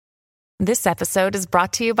This episode is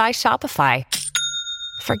brought to you by Shopify.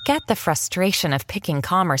 Forget the frustration of picking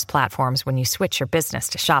commerce platforms when you switch your business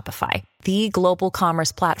to Shopify, the global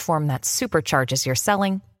commerce platform that supercharges your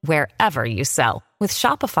selling wherever you sell. With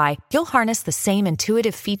Shopify, you'll harness the same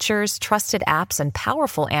intuitive features, trusted apps, and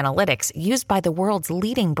powerful analytics used by the world's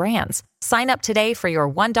leading brands. Sign up today for your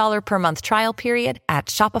 $1 per month trial period at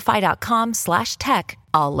shopify.com/tech,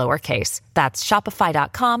 all lowercase. That's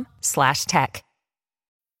shopify.com/tech.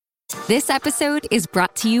 This episode is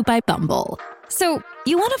brought to you by Bumble. So,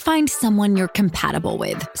 you want to find someone you're compatible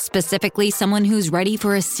with, specifically someone who's ready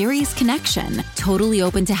for a serious connection, totally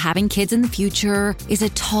open to having kids in the future, is a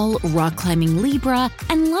tall, rock-climbing Libra,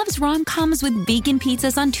 and loves rom-coms with vegan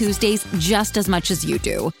pizzas on Tuesdays just as much as you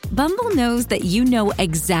do. Bumble knows that you know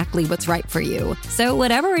exactly what's right for you. So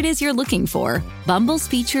whatever it is you're looking for, Bumble's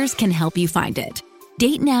features can help you find it.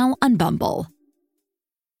 Date now on Bumble.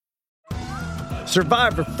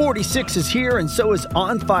 Survivor 46 is here, and so is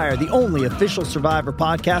On Fire, the only official Survivor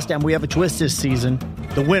podcast, and we have a twist this season.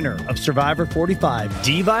 The winner of Survivor 45,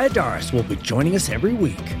 Dee Valladares, will be joining us every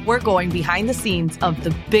week. We're going behind the scenes of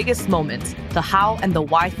the biggest moments, the how and the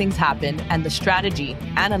why things happen, and the strategy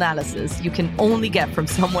and analysis you can only get from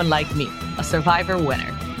someone like me, a Survivor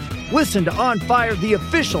winner. Listen to On Fire, the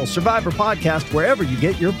official Survivor podcast, wherever you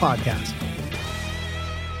get your podcast.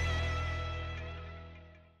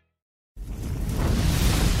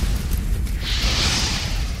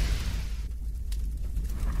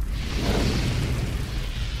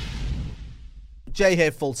 Jay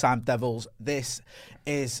here, Full-Time Devils. This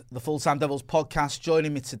is the Full-Time Devils podcast.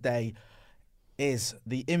 Joining me today is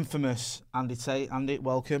the infamous Andy Tate. Andy,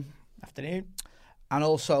 welcome. Afternoon. And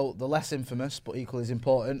also the less infamous, but equally as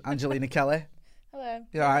important, Angelina Kelly. Hello.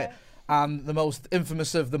 You all right? And the most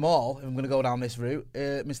infamous of them all, if I'm going to go down this route,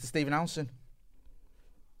 Mr. Stephen Howson.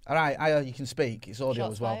 All right, Aya, you can speak. It's audio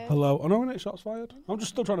Shots as well. fired. Hello. I know when it's shots fired. I'm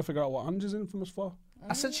just still trying to figure out what Angie's infamous for.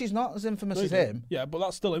 I said she's not as infamous No, you as don't. him. Yeah, but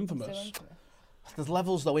that's still infamous. There's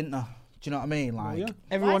levels though, isn't there? Do you know what I mean? Like, yeah.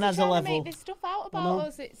 Everyone has a level. Why is he trying to make this stuff out about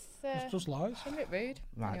us? It's just lies. a bit rude.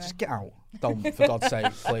 right, Anyway. just get out. Don't, for God's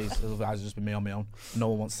sake, please. Otherwise, it'll just be me on my own. No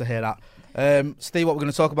one wants to hear that. Steve, what we're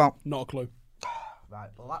going to talk about? Not a clue. Right,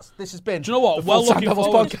 well, this has been. Do you know what? The Well Full-Time looking Devils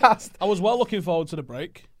forward. podcast. I was well looking forward to the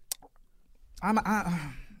break.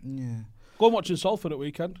 Yeah. Go and watching Salford at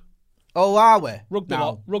weekend. Oh, are we? Rugby now?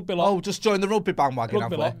 lot. Rugby lot. Oh, just join the rugby bandwagon,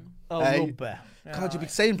 Rugby have lot. we? Oh, Hey. rugby. God, you'd be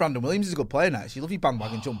saying Brandon Williams is a good player next. You love your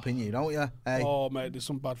bandwagon jumping, you don't you? Hey. Oh, mate, there's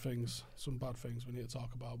some bad things. Some bad things we need to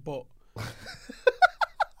talk about. But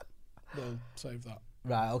we'll save that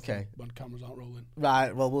Right, okay. when cameras aren't rolling.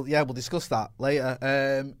 Right, well, we'll discuss that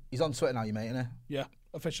later. He's on Twitter now, you mate, isn't Yeah,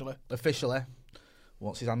 officially. he? Officially.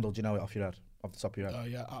 What's his handle? Do you know it off your head? Off the top of your head?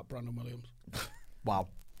 Yeah, at Brandon Williams. Wow.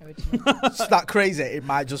 Original. It's that crazy. It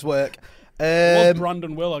might just work. Was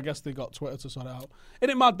Brandon Will? I guess they got Twitter to sort it out. Isn't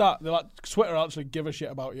it mad that they Twitter actually give a shit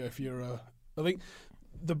about you if you're I think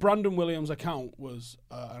the Brandon Williams account was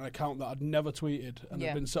an account that I'd never tweeted and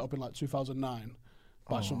had been set up in like 2009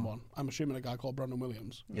 by someone. I'm assuming a guy called Brandon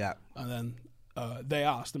Williams. Yeah. And then they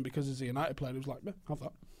asked, and because he's a United player, he was like, yeah, have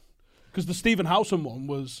that. Because the Stephen Howson one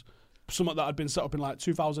was something that had been set up in like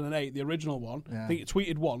 2008, the original one. Yeah. I think it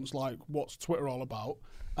tweeted once, like, what's Twitter all about?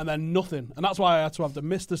 And then nothing. And that's why I had to have the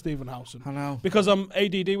Mr. Stephen Howson. I know. Because I'm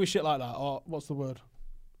ADD with shit like that, or what's the word?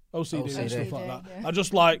 OCD and stuff like that. yeah. I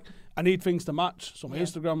just like, I need things to match. So my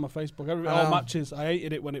Instagram, my Facebook, everything all matches. I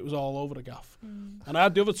hated it when it was all over the gaff. And I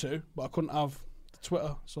had the other two, but I couldn't have the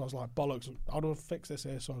Twitter. So I was like, bollocks, how do I fix this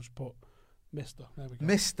here? So I just put Mr. There we go.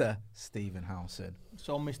 Mr. Stephen Howson.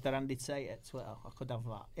 So Mr. Andy Tate at Twitter, I could have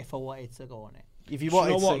that if I wanted to go on it. If you Do you wanted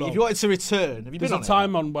know what, to, though? if you wanted to return, have you There's been a on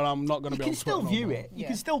time on when I'm not going to You be on can still Twitter view no more. it. You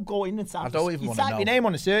can still go in and I don't even you wanna type know. your name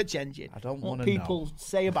on a search engine. I don't what wanna people know.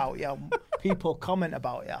 say about you. People comment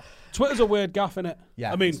about you. Twitter's a weird gaff, innit?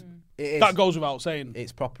 Yeah. I mean, It is. that goes without saying.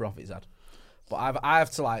 It's proper off his head. But I have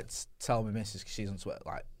to like tell my missus, because she's on Twitter,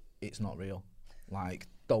 like, it's not real. Like,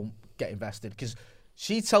 don't get invested. Because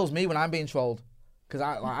she tells me when I'm being trolled, because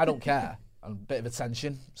I don't care. I'm a bit of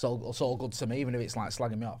attention, so it's all good to me, even if it's like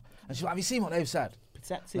slagging me off. And she's like, have you seen what they've said?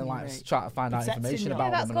 Protecting And you, like mate. try to find out Protecting information you. about Yeah,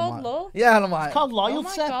 them. that's And I'm called like, love. yeah, and I'm like, It's called loyalty.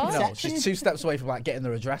 Oh my God. you know, Protection. she's 2 steps away from like getting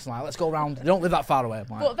their address. And like, let's go round. They don't live that far away. I'm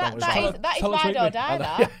like, But don't that worry is about that is Tell her to ride hit or me. die.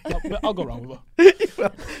 That. I'll go round with her. it.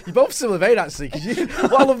 You're both similar vein actually. Because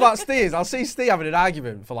what I love about Steve is I'll see Steve having an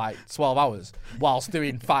argument for like 12 hours whilst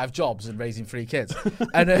doing 5 jobs and raising 3 kids,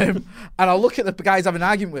 and I'll look at the guys having an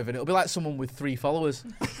argument with, and it'll be like someone with 3 followers.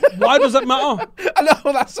 Why does that matter? I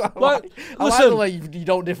know, that's what I like. I like the listen. way you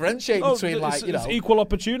don't differentiate between, like, you know. It's equal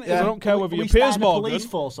opportunities. Yeah. I don't care whether We you're Piers started a Morgan, police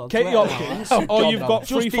force on Katie Twitter. Hopkins, Oh, or God, you've no. got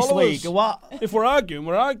 3 Justice followers. League, or what? If we're arguing,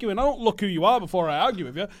 we're arguing. I don't look who you are before I argue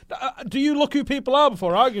with you. Do you look who people are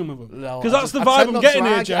before arguing with them? No, Because I that's just- the I vibe tend I'm not getting to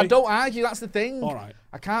here, argue. Jay. I don't argue, that's the thing. All right.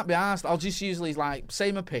 I can't be asked. I'll just usually, like,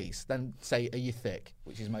 say my piece, then say, are you thick?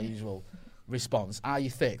 Which is my usual response. Are you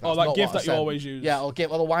thick? That's that not gif what I that you said. always use. Yeah, I'll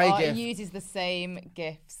give, well, why Or gif? he uses the same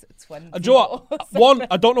gifs 20. Do you know what? One,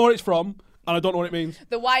 I don't know what it's from, and I don't know what it means.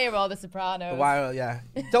 The Wire or The Sopranos. Why, yeah.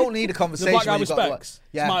 You don't need a conversation. black guy when with you've got specs?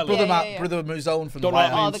 Yeah, Smiling. brother, Yeah, yeah, yeah. brother Muzone from Don't the know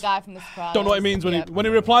Wire. what it Or means. the guy from The Sopranos. Don't know what it means Yeah. when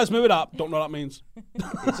he replies me with that. Don't know what that means.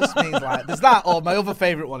 It just means, like, there's that, or my other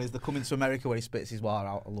favourite one is the Coming to America where he spits his water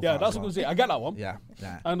out. I love Yeah, that that's as what I'm well. going to say. I get that one. Yeah,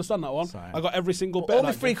 yeah. I understand that one. Sorry. I got every single bit All of my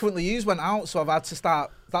that gif. frequently used went out, so I've had to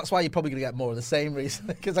start. That's why you're probably going to get more of the same reason,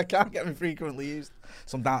 because I can't get my frequently used.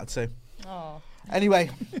 So I'm down to 2. Oh. Anyway,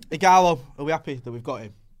 Ighalo, are we happy that we've got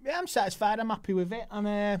him? Yeah, I'm satisfied. I'm happy with it,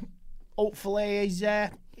 and hopefully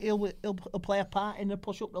he'll play a part in the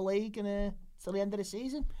push up the league and till the end of the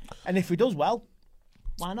season. And if he does well,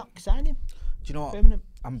 why not sign him? Do you know what? Permanent.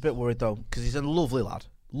 I'm a bit worried though, because he's a lovely lad,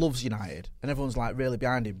 loves United, and everyone's like really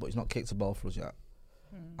behind him, but he's not kicked a ball for us yet.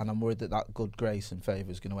 And I'm worried that good grace and favour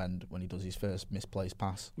is going to end when he does his first misplaced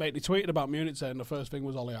pass. Mate, he tweeted about Munich saying the first thing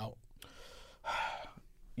was Ollie out.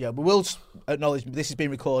 Yeah, we will acknowledge this has been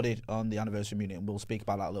recorded on the anniversary of Munich, and we'll speak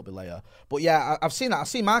about that a little bit later. But yeah, I've seen that. I've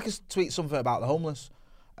seen Marcus tweet something about the homeless,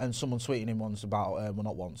 and someone tweeting him once about, well,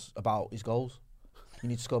 not once, about his goals. You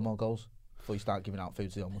need to score more goals before you start giving out food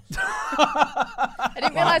to the homeless. I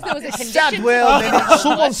didn't realise there was a condition. Sad to world, that. innit?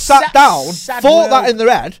 Someone sat down, sad thought that world. in their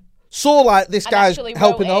head, saw like this And guy's actually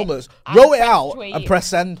helping the wrote it homeless, and wrote it press out tweet. and press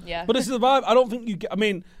send. Yeah. But this is the vibe. I don't think you get. I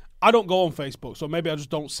mean, I don't go on Facebook, so maybe I just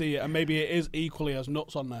don't see it, and maybe it is equally as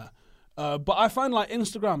nuts on there. But I find like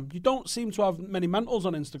Instagram, you don't seem to have many mentals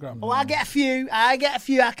on Instagram. Oh, I get a few. I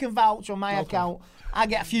can vouch on my account. I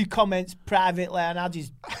get a few comments privately, and I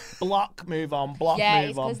just block, move on, block, Yeah, move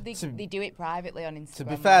it's on. because they do it privately on Instagram. To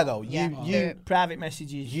be fair now. though, Yeah. you Private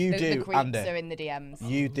messages. you the do, creeps Andy. are in the DMs.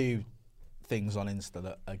 You do things on Insta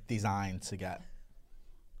that are designed to get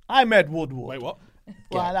I'm Ed Woodward. Wait, what?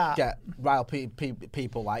 Like that. get rile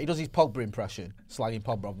people. Like he does his Pogba impression, slagging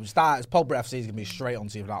Pogba. We start Pogba FC is gonna be straight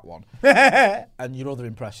onto you for that one, and your other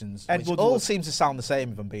impressions, Ed which Woodward. all seem to sound the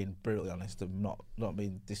same. If I'm being brutally honest, I'm not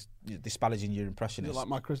being disparaging your Is impression. it like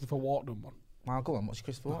my Christopher Walken one? Well, go on, what's your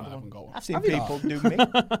Christopher No, I Walken haven't one? got one. I've seen Have you people do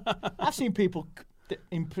me. I've seen people It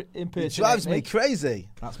impersonate drives me me. crazy.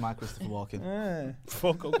 That's my Christopher Walken.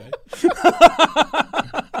 Fuck, okay.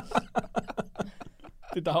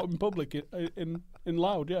 Did that out in public, in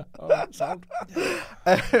loud, yeah. Oh, sound.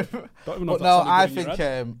 Don't even know But if that's no, any I good in your think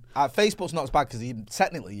head. Facebook's not as bad because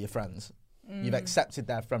technically you're friends. You've accepted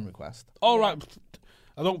their friend request. All right.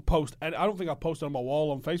 I don't post. I don't think I've posted on my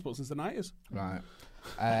wall on Facebook since the 90s. Right.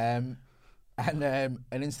 And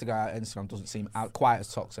Instagram doesn't seem quite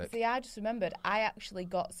as toxic. See, I just remembered I actually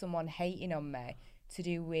got someone hating on me to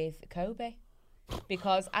do with Kobe.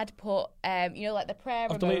 Because I'd put, like the prayer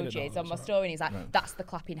I've deleted it emojis now, on my that's story, and he's like, "That's the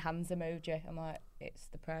clapping hands emoji." I'm like, "It's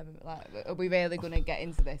the prayer." Like, are we really going to get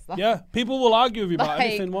into this? Like, Yeah, people will argue with you about like,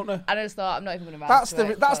 anything, won't they? And I just thought, I'm not even going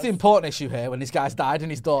to. That's the important issue here when this guy's died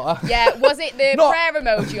and his daughter. Yeah, was it the Not- prayer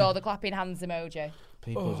emoji or the clapping hands emoji?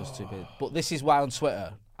 People are just too big. But this is why on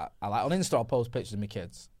Twitter, I like on Insta I'll post pictures of my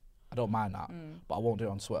kids. I don't mind that, but I won't do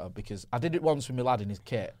it on Twitter because I did it once with my lad in his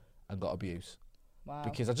kit and got abuse. Wow.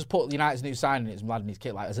 Because I just put United's new signing, it's my lad in his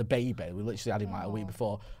kit, like as a baby. We literally had him like a week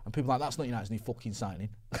before, and people were like, "That's not United's new fucking signing."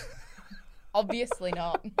 Obviously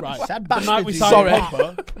not. Right. Sad The night we bastards. signed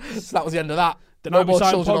Sorry. Pogba, So that was the end of that. the No night we more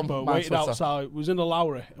signed children on Pogba, my waited Twitter. outside. We was in the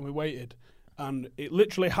Lowry and we waited. And it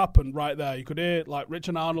literally happened right there. You could hear, like,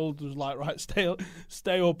 Richard Arnold was like, right,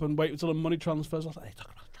 stay up and wait until the money transfers. I was like, hey,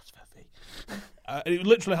 talk about a transfer fee. And it was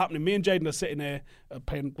literally happening. Me and Jaden are sitting here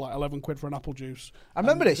paying like 11 quid for an apple juice. I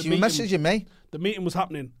remember And this. the You were meeting- messaging me. The meeting was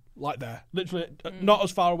happening like there. Literally, not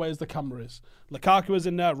as far away as the camera is. Lukaku was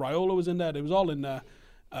in there, Raiola was in there, they was all in there.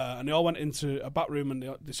 And they all went into a back room and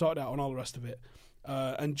they sorted out and all the rest of it.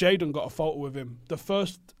 And Jaden got a photo with him. The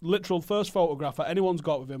first photograph that anyone's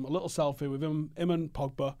got with him, a little selfie with him and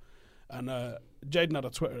Pogba. And Jaden had a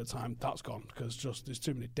Twitter at the time. That's gone because just there's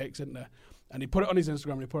too many dicks in there. And he put it on his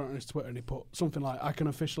Instagram, and he put it on his Twitter, and he put something like, "I can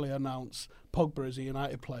officially announce Pogba as a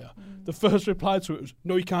United player." The first reply to it was,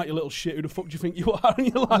 "No, you can't, you little shit. Who the fuck do you think you are?" And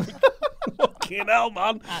you're like, "Fuck Fucking hell,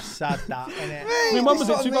 man. That's sad, that, innit? I mean, when was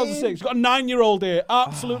it? That's what I mean. 2006. Got a 9-year-old here,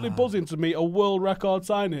 absolutely buzzing to meet a world record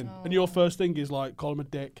signing, and your first thing is like, call him a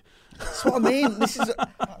dick. That's what I mean.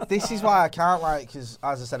 This is why I can't, like, because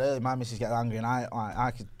as I said earlier, my missus gets angry, and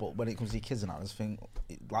I could. But when it comes to your kids and I just think,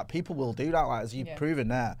 like, people will do that. Like, as you've proven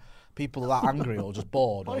there, people are that angry or just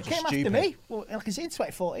bored Well, or it just came stupid. after me. Well, like I said, in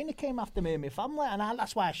 2014, it came after me and my family, and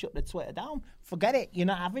that's why I shut the Twitter down. Forget it. You're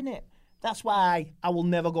not having it. That's why I will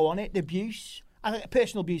never go on it. The abuse. I get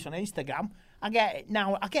personal abuse on Instagram. I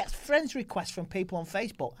get friends requests from people on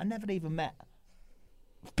Facebook I never even met.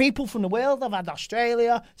 People from the world. I've had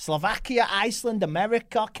Australia, Slovakia, Iceland,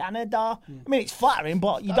 America, Canada. I mean, it's flattering,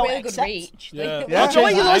 but you don't really good accept. reach. Yeah. Yeah, So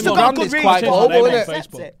you always the got a brand good is reach. quite Change global, my name isn't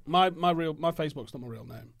on it? Facebook. My Facebook's not my real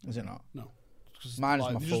name. Is it not? No. 'Cause, Mine is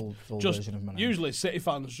like, my you full just version of my name. Usually, City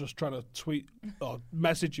fans just trying to tweet or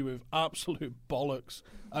message you with absolute bollocks,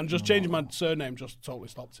 and just changing my surname just totally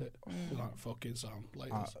stopped it. Like fucking sound. I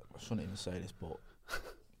Latest. shouldn't even say this, but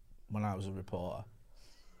when I was a reporter,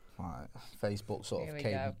 like, Facebook sort Here of we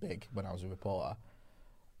came go. big when I was a reporter,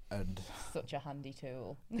 and Such a handy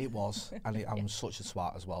tool. it was, and I'm such a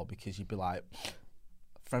swat as well, because you'd be like,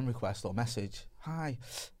 friend request or message, hi,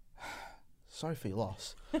 sorry for your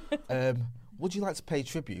loss. Would you like to pay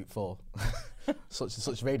tribute for such and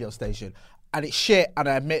such radio station? And it's shit, and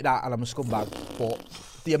I admit that, and I'm a scumbag. But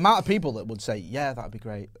the amount of people that would say, yeah, that'd be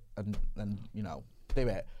great, and you know, do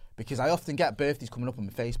it, because I often get birthdays coming up on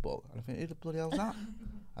my Facebook, and I think, who the bloody hell's that?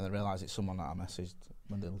 And then realise it's someone that I messaged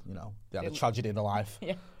when they had a tragedy in their life.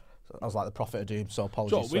 Yeah. So I was like the prophet of doom. So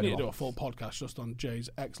apologies. So we to need to anyone. do a full podcast just on Jay's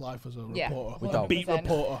ex-life as a Yeah. reporter, We a don't. beat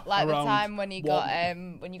reporter. Like the around time when you what-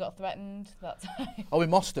 got threatened. That time Oh, in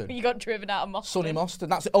Moston. you got driven out of Moston. Sunny Moston.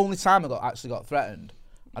 That's the only time I actually got threatened.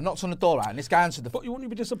 I knocked on the door, right, and this guy answered the But you wouldn't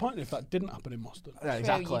be disappointed if that didn't happen in Moston. Yeah, True,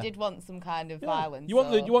 exactly. you did want some kind of Yeah. violence. You want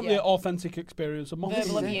or- the authentic experience of Moston.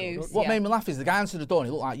 Verbal abuse. What Yeah. made me laugh is the guy answered the door and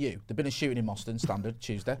he looked like you. There'd been a shooting in Moston, standard,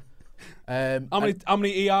 Tuesday. How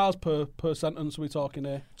many ERs per sentence are we talking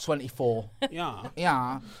here? 24. Yeah.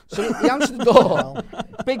 Yeah. So he answered the door.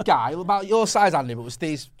 Big guy, about your size, Andy, but with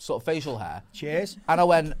Steve's sort of facial hair. Cheers. And I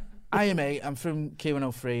went, hiya, mate, I'm from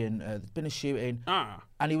Q103 and there's been a shooting.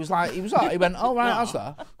 And he was like, he went, oh, right, how's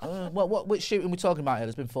that? Which shooting we talking about here?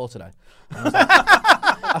 There's been 4 today. And I was like,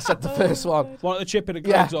 I said the first one. One at the chip in the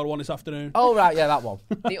Greg's or one this afternoon? Oh, right, yeah, that one.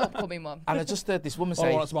 The upcoming one. And I just heard this woman Or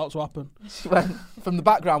say, one that's about to happen. she went, from the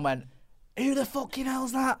background went, who the fucking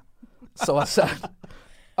hell's that? So I said,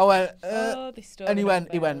 I went, This story and he never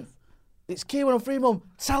went, fails. it's Q103, Mum,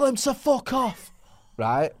 tell him to fuck off.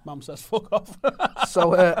 Right? Mum says, fuck off.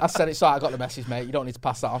 So I said, it's all right, I got the message, mate. You don't need to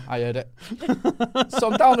pass that on. I heard it. So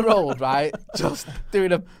I'm down the road, right, just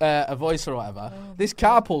doing a voice or whatever. This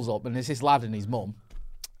car pulls up and there's this lad and his mum.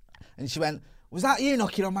 And she went, was that you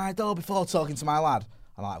knocking on my door before talking to my lad?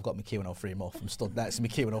 I'm like, I've got my Q103 muff. I'm stood next to my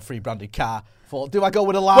Q103 branded car. Thought, do I go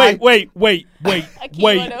with a lie? Wait, A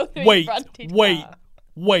Q103 branded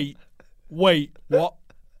wait, what?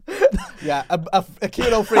 Yeah, a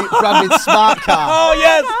Q103 branded smart car. Oh,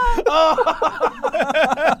 yes!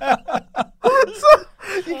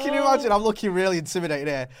 You can imagine I'm looking really intimidated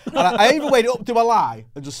here. And I even wait up to a lie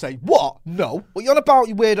and just say, what? No. What you on about,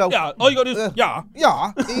 you weirdo? Yeah, all you got to do is, yeah.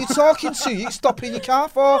 Yeah? Are you talking to you? Stopping your car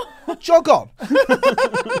for? Jog on.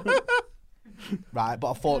 Right,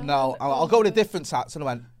 but I thought, no, I'll go with a different tax. And I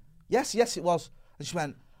went, yes, it was. And she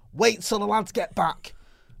went, wait till the lads get back.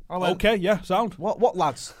 I went, Okay, yeah, sound. What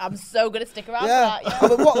lads? I'm so going to stick around Yeah. for that. I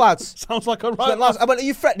went, what lads? Sounds like a She right went, lads. I went, are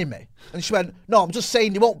you threatening me? And she went, no, I'm just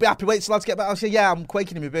saying you won't be happy. Wait till lads get back. I said, yeah, I'm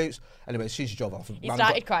quaking in my boots. Anyway, as soon as she drove off,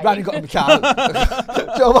 started crying. Ran and got in my car.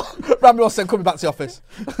 Drove off, ran me off, said, coming back to the office.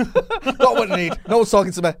 Got what I need. No one's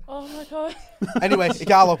talking to me. Oh my God. Anyway,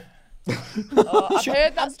 Ighalo. I've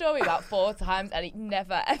heard that story about 4 times and it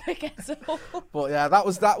never ever gets old. But yeah, that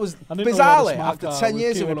was I didn't know we had a bizarrely smart after car 10 with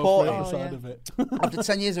years of Q103 reporting. on the side yeah. of it. After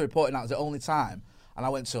 10 years of reporting, that was the only time. And I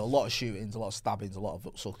went to a lot of shootings, a lot of stabbings, a lot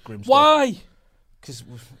of sort of grim stuff. Why? Because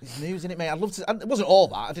it's news, isn't it, mate? I'd love to. And it wasn't all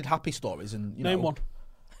that. I did happy stories and you Name know. one.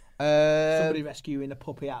 Somebody rescuing a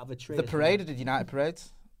puppy out of a tree. The parade, I did United Parade.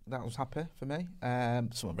 That was happy for me.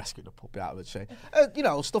 Someone rescued a puppy out of a tree. You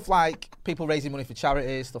know, stuff like people raising money for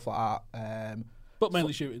charities, stuff like that. But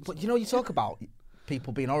mainly shootings. But you know, you talk about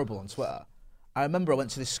people being horrible on Twitter. I remember I went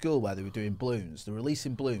to this school where they were doing balloons. They were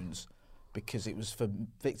releasing balloons because it was for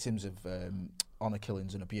victims of honour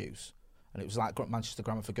killings and abuse. And it was like Manchester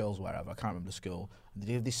Grammar for Girls or wherever. I can't remember the school. And they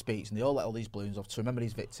did this speech and they all let all these balloons off to remember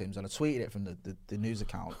these victims. And I tweeted it from the news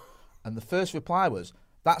account. And the first reply was,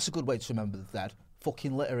 that's a good way to remember the dead.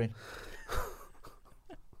 Fucking littering.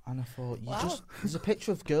 And I thought, there's a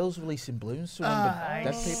picture of girls releasing balloons to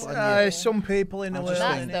remember dead people. And some people in the world.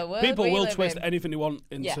 That's the world People we will live twist in. anything they want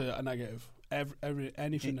into a negative.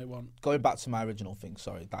 Anything they want. Going back to my original thing,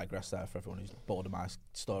 sorry, digress there for everyone who's bored of my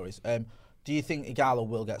stories. Do you think Ighalo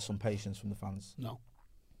will get some patience from the fans? No.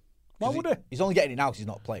 Why would he? He's only getting it now because he's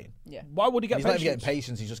not playing. Yeah. Why would he get He's patience? not even getting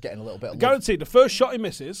patience, he's just getting a little bit of love. Guaranteed, the first shot he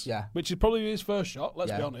misses, Yeah. which is probably his first shot, let's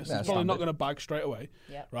Yeah. be honest, Yeah, he's probably not standard. going to bag straight away,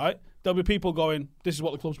 Yeah. right? There'll be people going, this is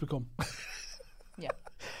what the club's become. Yeah.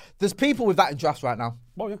 There's people with that in drafts right now,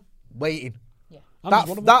 Oh, yeah. waiting. I'm just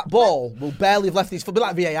one of them. That ball will barely have left his foot. Be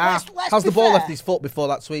like VAR. Let's How's be the ball fair. left his foot before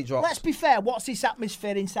that tweet dropped? Let's be fair. What's this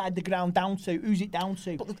atmosphere inside the ground down to? Who's it down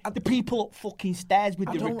to? The people up fucking stairs with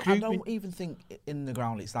I the don't recruitment. even think in the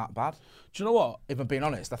ground it's that bad. Do you know what? If I'm being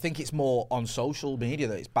honest, I think it's more on social media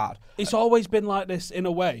that it's bad. It's always been like this in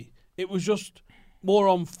a way. It was just more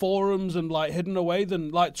on forums and like hidden away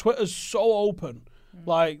than like Twitter's so open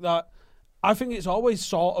like that. I think it's always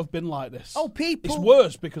sort of been like this. Oh, people- It's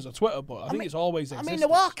worse because of Twitter, but I think it's always existed. I mean, the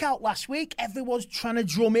walkout last week, everyone's trying to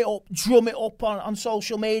drum it up on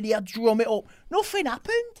social media, drum it up. Nothing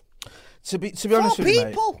happened. To be Four honest with you, mate,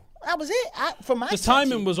 people. That was it. From my The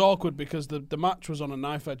timing was awkward because the match was on a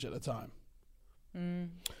knife edge at the time.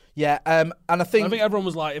 yeah, and I think, I think everyone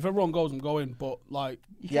was like, if everyone goes, I'm going. But like,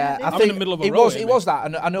 yeah, I I'm think in the middle of a it row was here, it was that,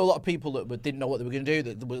 and I know a lot of people that didn't know what they were going to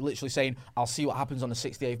do. That were literally saying, "I'll see what happens on the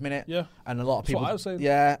 68th minute." Yeah. and a lot of That's people, what I was saying.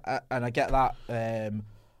 yeah, and I get that, and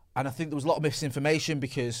I think there was a lot of misinformation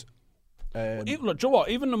because, Look, do you know what?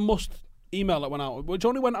 Even the Must email that went out, which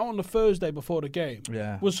only went out on the Thursday before the game,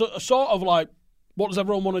 Yeah. was sort of like, what does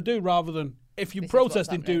everyone want to do, rather than if you're This is what's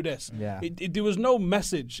protesting, do happening. this. Yeah. There was no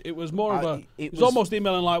message. It was more of a. it It was was- almost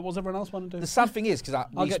emailing like, what's everyone else want to do? the sad thing is because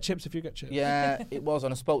I'll get chips if you get chips. Yeah, it was.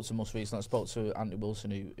 And I spoke to Mus recently. I spoke to Andy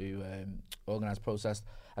Wilson, who organised protest.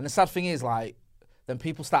 And the sad thing is, like, then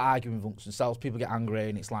people start arguing amongst themselves. People get angry,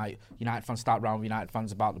 and it's like United fans start round with United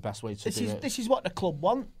fans about the best way to do it. This is what the club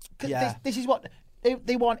want. 'Cause Yeah. This is what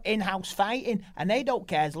they want: in-house fighting, and they don't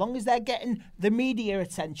care as long as they're getting the media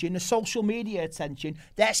attention, the social media attention.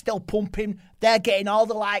 They're still pumping. They're getting all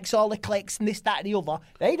the likes, all the clicks, and this, that, and the other.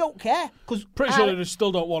 They don't care because Pretty sure they just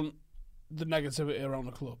still don't want the negativity around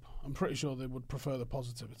the club. I'm pretty sure they would prefer the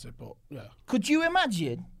positivity, but yeah. Could you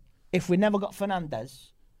imagine if we never got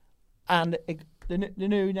Fernandes and the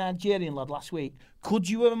new Nigerian lad last week? Could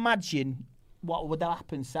you imagine what would have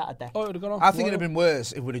happened Saturday? Oh, it would have gone off. I think it'd have been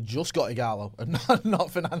worse if we'd have just got Ighalo and not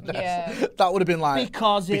Fernandes. Yeah. That would have been like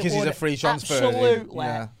Because he's would a free transfer. Absolutely.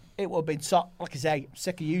 Yeah. It would have been, like I say,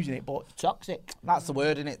 sick of using it, but toxic. That's the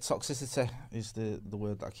word, innit? Toxicity is the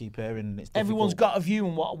word that I keep hearing. It's Everyone's difficult. got a view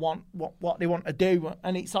on what they want to do,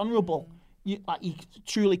 and it's honourable. You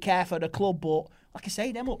truly care for the club, but like I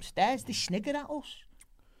say, them upstairs, they sniggered at us.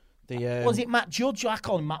 Was it Matt Judge? I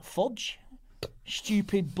call him Matt Fudge.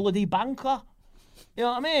 Stupid bloody banker. You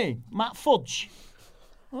know what I mean? Matt Fudge.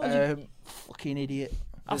 Fucking idiot.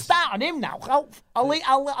 I'll start on him now.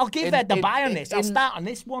 I'll give Ed the buy on this. I'll start on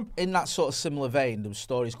this one. In that sort of similar vein, there was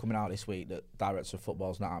stories coming out this week that director of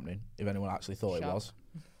football's not happening. If anyone actually thought it was,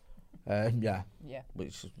 Yeah.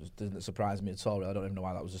 which doesn't surprise me at all. I don't even know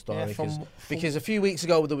why that was a story Yeah, because a few weeks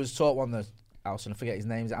ago there was talk on the house, and I forget his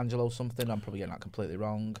name. Is it Angelo something? I'm probably getting that completely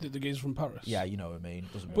wrong. The geezer from Paris. Yeah, you know what I mean.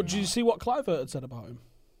 Doesn't But really did you matter. see what Clivert had said about him?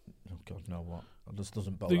 Oh God, no! What? It just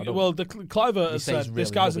doesn't bother. Clivert He had says said, really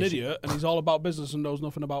this guy's an rubbish. idiot and he's all about business and knows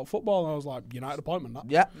nothing about football. And I was like, United appointment, that.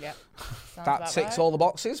 Yeah, Yeah. Sounds that about ticks right. all the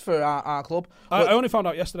boxes for our club. I only found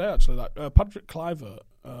out yesterday, actually, that Patrick Clivert,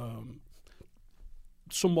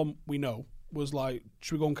 someone we know, was like,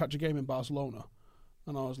 should we go and catch a game in Barcelona?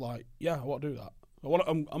 And I was like, yeah, I want to do that.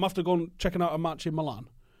 I'm after going checking out a match in Milan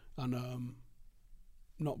and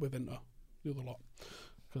not with Inter, the other lot,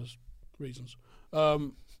 because reasons.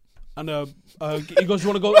 He goes, you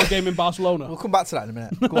want to go to a game in Barcelona? We'll come back to that in a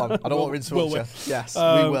minute. Go on. I don't want to Will interrupt we? you. Yes,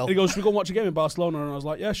 we will. He goes, should we go and watch a game in Barcelona? And I was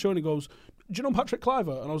like, yeah, sure. And he goes, do you know Patrick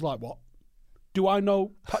Clivert? And I was like, what? Do I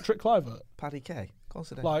know Patrick Clivert? Paddy K. Of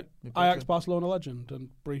course it is. Like, We both Ajax do. Barcelona legend and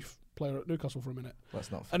brief player at Newcastle for a minute. Let's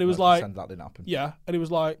not. And he was let's like, pretend that didn't happen. yeah. And he was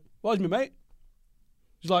like, well, he's my mate.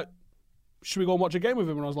 He's like, should we go and watch a game with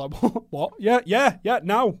him? And I was like, what? Yeah,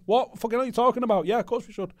 now. What fucking are you talking about? Yeah, of course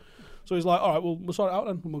we should. So he's like, all right, we'll sort it out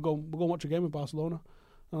then. And we'll go and watch a game with Barcelona.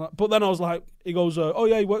 But then I was like, he goes, oh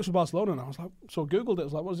yeah, he works for Barcelona. And I was like, so I Googled it. I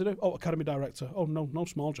was like, what does he do? Oh, academy director. Oh, no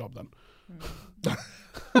small job then.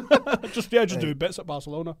 just doing bits at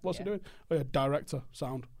Barcelona. What's he doing? Oh yeah, director,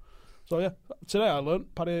 sound. So yeah, today I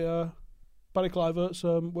learned Paddy Clivert's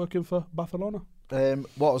working for Barcelona.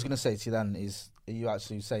 What I was going to say to you then is, are you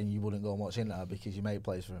actually saying you wouldn't go and watch Inter because your mate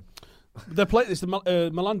plays for him? They play this the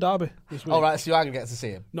Milan derby this week. All right, so you are going to get to see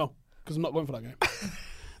him. No, because I'm not going for that game.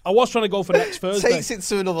 I was trying to go for next Thursday. Takes it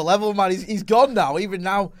to another level, man. He's gone now. Even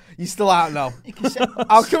now, he's still out now.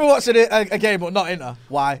 I'll come and watch a game, but not Inter.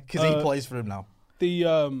 Why? Because he plays for him now.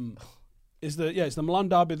 It's the Milan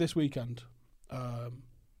derby this weekend. Don't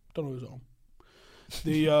know who's on.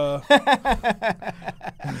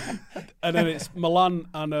 And then it's Milan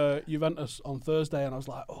and Juventus on Thursday, and I was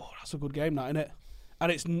like, oh, that's a good game, that, innit?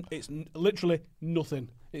 And it's literally nothing.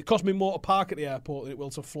 It cost me more to park at the airport than it will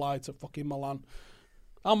to fly to fucking Milan.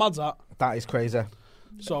 How mad's that? That is crazy.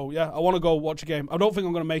 So, yeah, I want to go watch a game. I don't think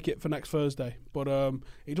I'm going to make it for next Thursday, but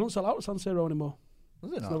it don't sell out at San Siro anymore.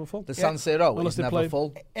 Is it it's not? never full. The San Siro Unless is they never play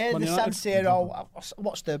full. The San Siro, I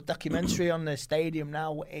watched the documentary on the stadium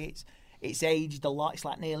now. It's aged a lot. It's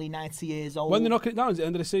like nearly 90 years old. When they knock it down, is it the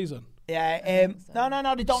end of the season? Yeah.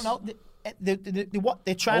 No, they don't know.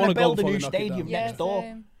 They're trying to build a new stadium next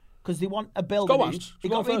door. Because they want to build it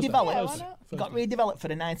got redeveloped. Yeah, it got redeveloped for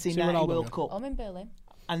the 1990 World Cup. I'm in Berlin.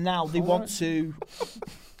 And now they want to...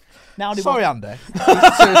 Sorry, Andy.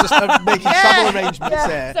 Just making travel arrangements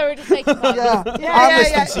here. Sorry, just making plans. I'm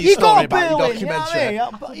listening to your story about your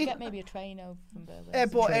documentary. You get maybe a train over from Berlin.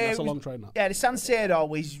 That's a long train, that. Yeah, the San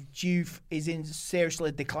Siro is in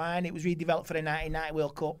seriously decline. It was redeveloped for the 1990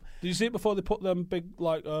 World Cup. Did you see it before they put them big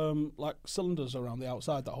like cylinders around the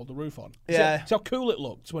outside that hold the roof on? Yeah. See how cool it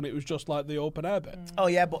looked when it was just like the open air bit? Oh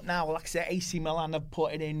yeah, but now, like I said, AC Milan have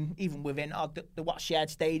put it in, even within the what shared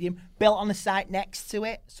stadium, built on the site next to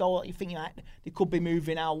it. So you think like they could be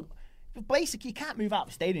moving out. But basically, you can't move out of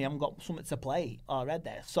the stadium. You haven't got something to play already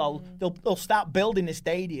there. So they'll start building the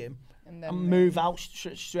stadium and move out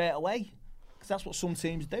straight away. Because that's what some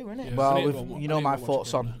teams do, isn't it? Yeah. Well, you know my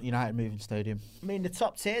thoughts on United moving stadium. I mean, the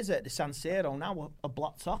top tiers at the San Siro now are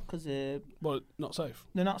blocked off because Well, not safe.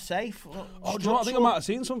 they're not safe. Oh, do you know what? I think I might have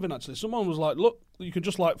seen something actually. Someone was like, "Look, you can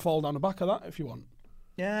just like fall down the back of that if you want."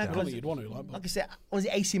 Yeah, I don't think you'd want to, like I said, was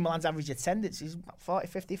it AC Milan's average attendance is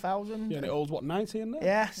 40,000-50,000? Yeah, and it holds what 90 in there.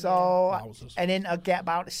 Yeah, so and then I'll get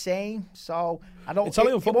about the same. So I don't.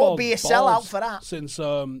 Italian it football won't be a sellout for that since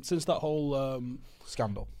that whole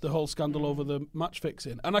Scandal. The whole scandal over the match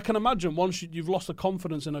fixing, and I can imagine once you've lost the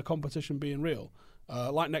confidence in a competition being real,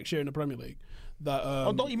 like next year in the Premier League, that.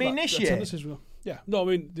 Don't you mean this year? Yeah, no, I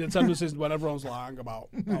mean the attendance is when everyone's like, hang about.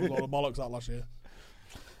 That was all the bollocks that last year.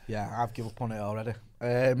 Yeah, I've given up on it already.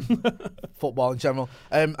 Football in general.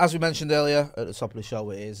 As we mentioned earlier at the top of the show,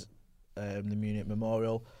 it is the Munich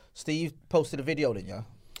Memorial. Steve posted a video, didn't you,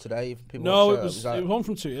 today? No, it was one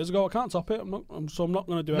from 2 years ago. I can't top it. I'm not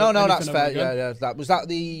going to do it. No, that's fair. Yeah. Was that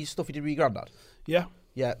the stuff you did with your granddad? Yeah.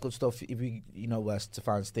 Yeah, good stuff. If you know where to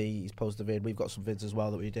find Steve, he's posted a vid. We've got some vids as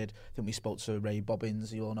well that we did. I think we spoke to Ray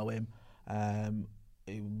Bobbins. You all know him.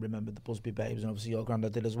 He remembered the Busby Babes, and obviously your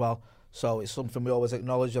granddad did as well. So it's something we always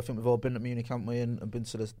acknowledge. I think we've all been at Munich, haven't we, and been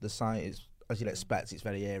to the site. It's, as you'd expect, it's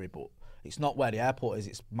very airy, but it's not where the airport is.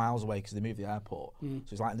 It's miles away because they moved the airport. So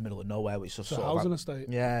it's like in the middle of nowhere, which is just it's sort a housing of estate.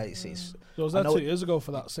 Yeah, it's. So I was there 2 years ago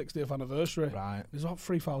for that 60th anniversary. Right. There's about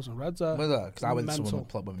 3,000 Reds there. Was there? Because I went to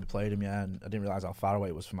someone when we played him, yeah, and I didn't realise how far away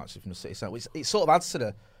it was from the city centre. It sort of adds to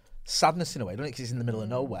the sadness in a way, doesn't it? Because it's in the middle of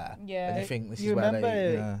nowhere. Yeah. And you think this you is where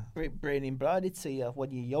remember bringing Brody to you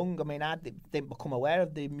when you're young. I mean, I didn't become aware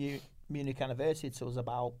of the Munich anniversary until I was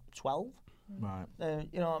about 12. Right.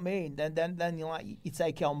 You know what I mean? Then you you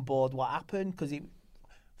take it on board what happened because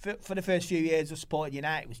for the first few years of supporting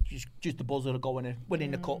United, it was just the buzzer of going and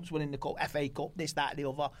winning the cups, winning the cup, FA Cup, this, that, the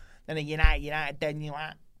other. Then at United, then you're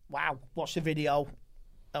like, wow, watch the video,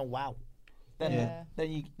 and wow.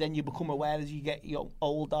 Then you become aware as you get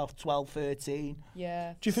older, 12, 13.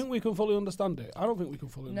 Yeah. Do you think we can fully understand it? I don't think we can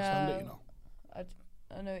fully understand it, you know.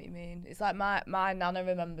 I know what you mean. It's like my nana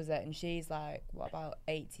remembers it, and she's like, what, about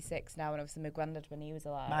 86 now, and obviously my granddad when he was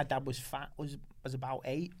alive. My dad was fat, was about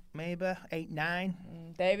 8, maybe 8,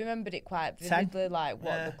 9. They remembered it quite vividly, 10. like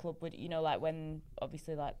what the club would, like when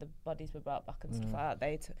obviously like the bodies were brought back and stuff like that.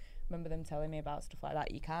 They remember them telling me about stuff like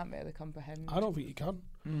that. You can't really comprehend. I don't think you can.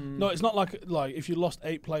 No, it's not like if you lost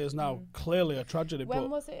 8 players now, clearly a tragedy. When but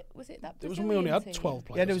was it? Was it that? It was when we only had 12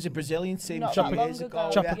 players. Yeah, there was a Brazilian team Not 2 that long years ago.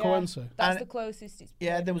 ago. Chapecoense. That's the closest it's.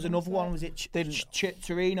 Yeah, there was another one. Was it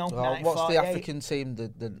Torino? What's the African team?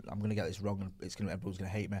 I'm going to get this wrong, and everyone's going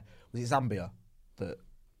to hate me. Was it Zambia that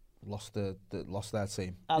lost their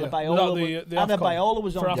team? Adebayola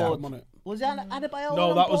was on board. On it. Was that Adebayola? No,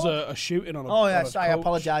 on that board? was a shooting on a. Oh yeah, on a sorry, I coach.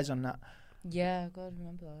 apologise on that. Yeah, God,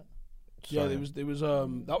 remember that. Yeah, it was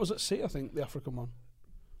that was at sea, I think, the African one.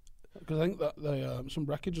 Because I think that they some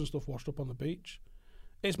wreckage and stuff washed up on the beach.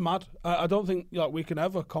 It's mad. I don't think we can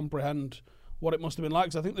ever comprehend what it must have been like.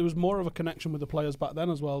 'Cause I think there was more of a connection with the players back then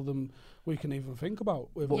as well than we can even think about.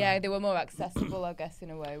 Yeah, they were more accessible, I guess, in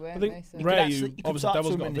a way, weren't I they? think So. Ray, you could obviously talk to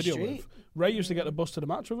Devil's him got a in the video street. with. Ray used to get the bus to the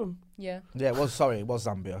match with him. Yeah. Yeah, it was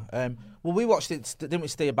Zambia. Well, we watched it, didn't we,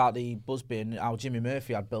 Steve, about the Busby and how Jimmy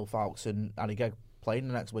Murphy had Bill Fowkes and Andy Gegg playing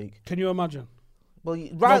the next week. Can you imagine? Well,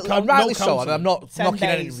 rightly no so, and I'm not 10 knocking days,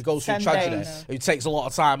 anyone who goes through 10 tragedy, days. who takes a lot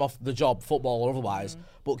of time off the job, football or otherwise.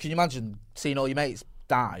 But can you imagine seeing all your mates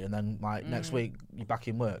die and then next week you're back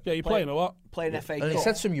in work? Yeah, you're playing a lot. Playing FA And he Cup.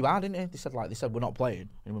 said to him, "You are," didn't he? They said we're not playing. And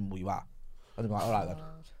he went, "Well, you are." And they're like, "All right then."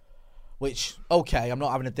 Which, okay, I'm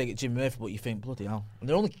not having a dig at Jimmy Murphy, but you think, bloody hell. And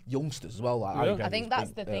they're only youngsters as well. Like, Yeah. Andy Gegg I think was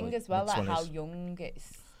that's big the thing early, as well, like how mid-twenties. young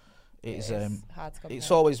It's hard to compare.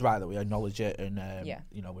 it's always right that we acknowledge it, and Yeah.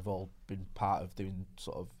 you know, we've all been part of doing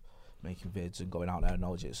sort of making vids and going out there and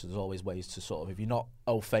acknowledge it. So there's always ways to sort of, if you're not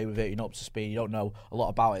au fait with it, you're not up to speed, you don't know a lot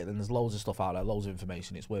about it, then there's loads of stuff out there, loads of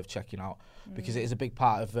information. It's worth checking out because it is a big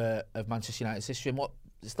part of Manchester United's history, and what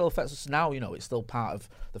it still affects us now. You know, it's still part of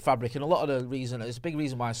the fabric, and a lot of the reason, it's a big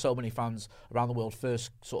reason why so many fans around the world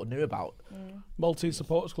first sort of knew about. Maltese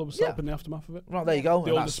Supporters Club was set Yeah. up in the aftermath of it. Well, there you go. The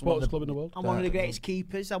and oldest that's one of supporters club in the world. And one of the greatest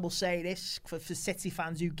keepers, I will say this, for City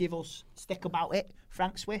fans who give us stick about it,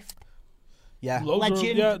 Frank Swift. Yeah, Loads of,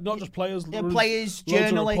 Legend. yeah, not just players. Yeah, there was players, loads of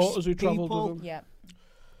journalists, reporters who travelled people. with him. Yeah.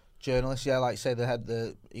 journalists. Yeah, like say they had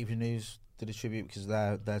the Evening News did a tribute because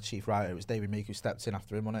their chief writer, it was David Meek, who stepped in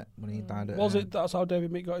after him on it when he died. Was it? That's how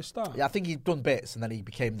David Meek got his start. Yeah, I think he'd done bits and then he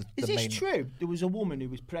became the Is main. this true? There was a woman who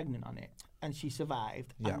was pregnant on it, and she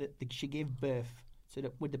survived, Yeah. and she gave birth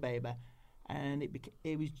with the baby, and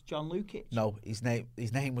it was John Lukic. No, his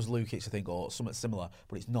name was Lukic, I think, or something similar,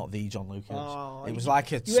 but it's not the John Lukic. Oh, it was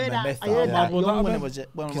like a You heard that? myth. I heard that Would that young have when been? it was it.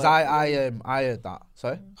 Because I heard that.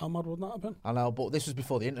 Sorry, How mad would that have been? I know, but this was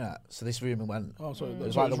before the internet, so this rumour went. Oh, sorry. It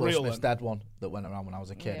was so like the Will real Smith's then. dead one that went around when I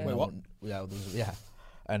was a kid. Yeah. and Wait, no what? one- yeah,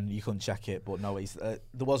 and you couldn't check it, but no, there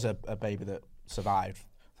was a baby that survived.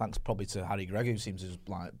 Thanks probably to Harry Gregg, who seems as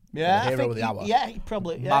like the I hero think of the hour. he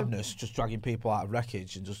probably Madness, just dragging people out of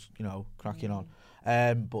wreckage and just cracking on.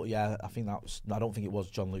 But yeah, I don't think it was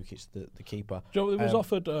John Lukic, the keeper. Joe, it was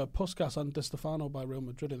offered Puskas and Di Stefano by Real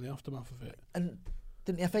Madrid in the aftermath of it. And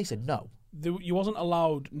didn't the FA say no? You wasn't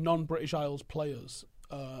allowed non-British Isles players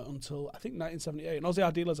until I think 1978. And Ozzy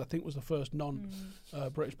Ardiles, I think, was the first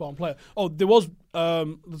non-British born player. Oh, there was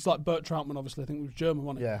there's like Bert Trautmann, obviously, I think he was German,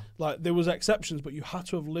 wasn't he? Yeah. Like there was exceptions, but you had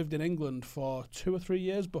to have lived in England for 2 or 3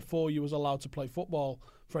 years before you was allowed to play football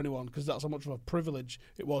for anyone, because that's how much of a privilege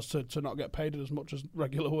it was to not get paid as much as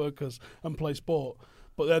regular workers and play sport.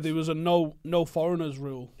 But there was a no foreigners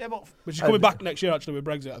rule, which is coming back next year actually with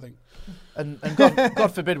Brexit, I think. And God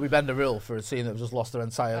forbid we bend a rule for a team that just lost their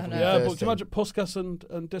entire. Yeah, but first can you team. imagine Puskas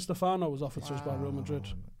and Di Stefano was offered to us by Real Madrid.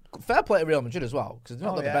 Fair play to Real Madrid as well, because they've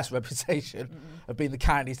not got yeah. the best reputation of being the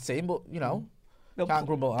kindest team, but can't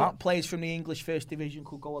grumble at that. Players from the English First Division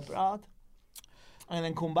could go abroad and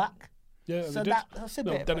then come back. Yeah, So they did. that's a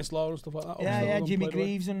No, bit. Dennis Law and stuff like that. Yeah, obviously, yeah, all Jimmy played away.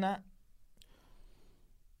 Greaves and that.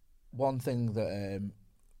 One thing that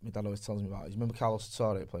my dad always tells me about is, remember Carlos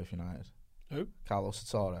Satori that played for United? Who? Carlos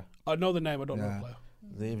Satori. I know the name, I don't know Yeah. the player.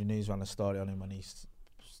 The Evening News ran a story on him when he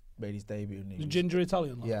made his debut. And he The was- ginger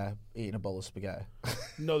Italian lad? Yeah, eating a bowl of spaghetti.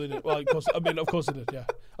 No, they didn't. Well, of course they did, yeah.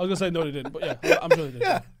 I was going to say no, they didn't, but yeah, I'm sure they did.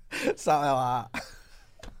 Yeah. Something like that.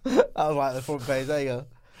 That was like the front page. There you go.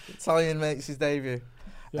 Italian makes his debut.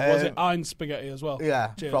 Yeah, was it Ein spaghetti as well?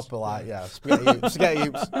 Yeah, Cheers. proper like, spaghetti hoops. Spaghetti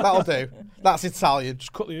hoops. That'll do. That's Italian.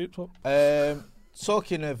 Just cut the hoops up.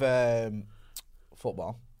 Talking of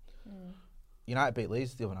football, United beat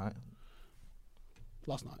Leeds the other night.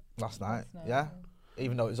 Last night, yeah.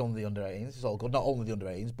 Even though it was only the under-18s, it's all good. Not only the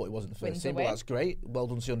under-18s, but it wasn't the first Wins team. a But win. that's great. Well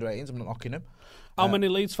done to the under-18s. I'm not knocking them. How many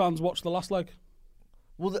Leeds fans watched the last leg?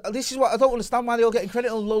 Well, this is what I don't understand why they're all getting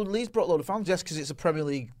credit. Leeds brought a load of fans just because it's a Premier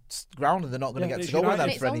League ground and they're not going to Yeah, get to it's go with United. them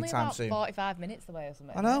And it's for any only time about soon. 45 minutes away or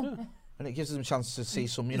something. I know. And it gives them a chance to see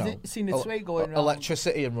some, Seen the tweet going around.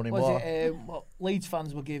 electricity and running water. Was it what Leeds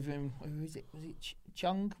fans were giving? Who was it? Was it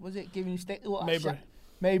Chung? Was it giving stick? Maybury.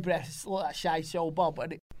 Maybury. Look at shy show Bob.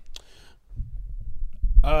 And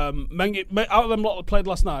Mengi, out of them lot that played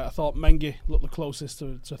last night, I thought Mengi looked the closest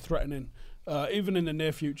to threatening, even in the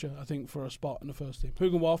near future, I think, for a spot in the first team.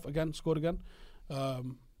 Hugo Wolf, again, scored again.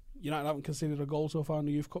 United haven't conceded a goal so far in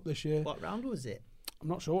the Youth Cup this year. what round was it? Oh, I'm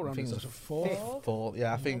not sure what round think it's it's fourth. Fourth,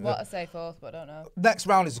 yeah, I think What I say fourth, but I don't know. next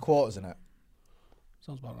round is the quarters, isn't it?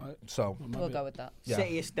 Sounds about right. So, We'll go with that. yeah.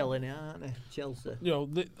 City is still in it, aren't they? Chelsea.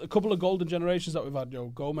 A couple of golden generations that we've had,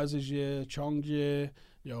 Gomez's year, Chong's year,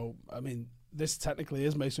 I mean, this technically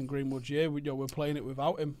is Mason Greenwood's year. We're playing it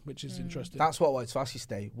without him, which is interesting. That's what I wanted to ask you,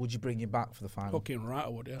 Steve. Would you bring him back for the final? Fucking right, I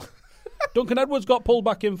would, yeah. Duncan Edwards got pulled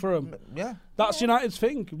back in for him. Yeah. That's United's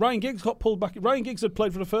thing. Ryan Giggs got pulled back. Ryan Giggs had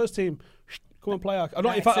played for the first team. Come and play. I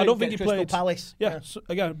don't think he Crystal played. Palace. Yeah, so,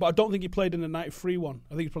 again, but I don't think he played in the 93 one.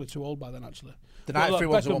 I think he's probably too old by then, actually. The 93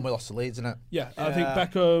 one's the Beckham- one we lost to Leeds, isn't it? Yeah, I think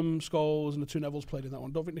Beckham, Scholes, and the two Nevilles played in that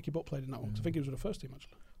one. Don't think Nicky Butt played in that one. I think he was with the first team,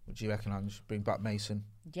 actually. What do you reckon, Ange? Bring back Mason.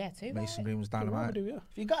 Yeah, too. Mason Green was What dynamite. do we do, yeah.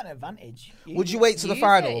 If you got an advantage, Would you wait to the Use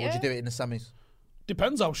final it, or would yeah. you do it in the semis?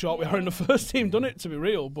 Depends how short we are in the first team, doesn't it, to be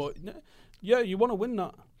real? But, yeah, you want to win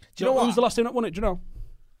that. Do you know what? Who's the last team that won it? Do you know?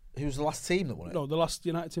 Who was the last team that won it? No, the last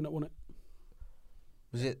United team that won it.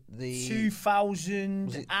 Was it the 2000.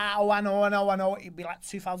 Was it- I know. It'd be like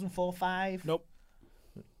 2004-05. Nope.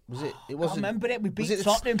 Was it? It I wasn't. remember it. We was beat it the-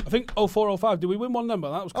 Tottenham. I think 04-05. Did we win one then?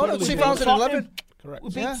 But that was Oh no, clearly 2011. Correct. We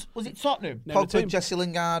beat, Yeah. Was it Tottenham? Name the Pogba, team. Jesse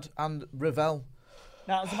Lingard, and Ravel.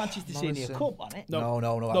 That was the Manchester Senior Morrison. Cup, wasn't it? No,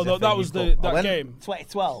 No, that was that went- game.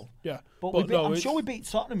 2012. Yeah. But, I'm sure we beat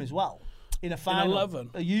Tottenham as well in a final. 11.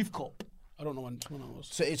 A youth cup. I don't know when it was.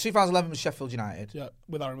 So 2011 was Sheffield United. Yeah,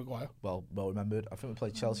 with Harry Maguire. Well remembered. I think we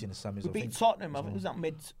played Chelsea in the semis. We I beat think. Tottenham. I think it was that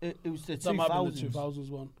mid. It was the That might have 2000s. been the 2000s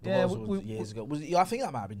one. Yeah, Was years ago. Was it, I think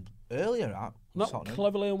that might have been earlier. Not Tottenham.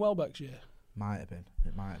 Cleverley and Welbeck's year. Might have been.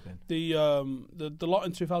 It might have been. The lot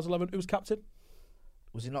in 2011. Who was captain?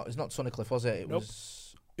 Was it not? It's not Tunnicliffe, was it? It Nope.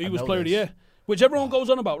 was. He I was know player of the this. year, which everyone goes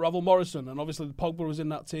on about. Ravel Morrison, and obviously Pogba was in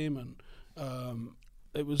that team, and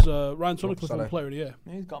it was Ryan Tunnicliffe sorry. won player of the year.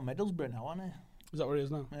 He's got Middlesbrough now, hasn't Is that where he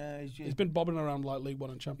is now? he? Yeah, He's been bobbing around like League One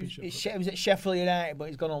and Championship. He was at Sheffield United, but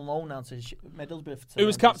he's gone on loan now to Middlesbrough. Who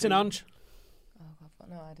was captain, Ange? Oh, I've got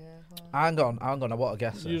no idea. Well, Hang on. I want to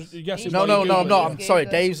guess. You guess it No, while no, you no, Google I'm not. it. I'm sorry.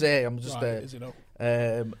 Google. Dave's here. I'm just. Right, is it no?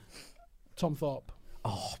 Tom Thorpe.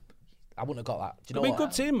 I wouldn't have got that. Do you I know mean, what?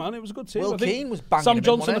 good team, man. It was a good team. Will I think Keane was banging Sam him in,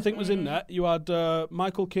 Johnson, wasn't I he? think, was in there. You had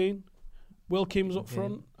Michael Keane. Will Keane was up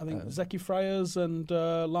front. I think Zeki Friars and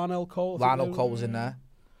Larnell Cole. Lionel Cole was in there.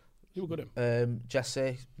 You were good him.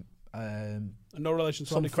 Jesse. And no relation to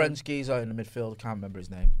Some Andy French geezer in the midfield. I can't remember his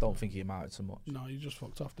name. Don't think he mattered so much. No, you just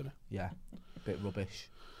fucked off, didn't Yeah, a bit rubbish.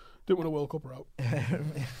 you? Didn't win a World Cup out.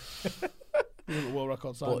 You didn't a world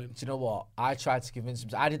record signing. But do you know what? I tried to convince him.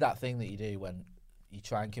 I did that thing that you do when you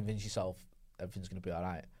try and convince yourself everything's going to be all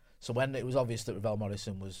right. So when it was obvious that Ravel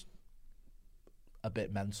Morrison was a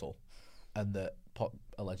bit mental, and that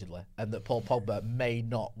allegedly, and that Paul Pogba may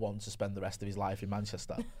not want to spend the rest of his life in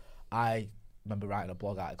Manchester, I remember writing a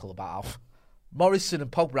blog article about how Morrison and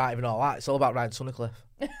Pogba aren't even all that. It's all about Ryan Tunnicliffe.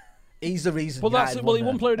 He's the reason. Well, that's United it. Well, he won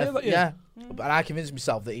won the player of the year that year. Yeah, and I convinced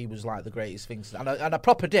myself that he was like the greatest thing. And I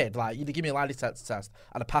proper did. Like, you'd give me a lie detector test,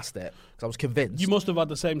 and I passed it because I was convinced. You must have had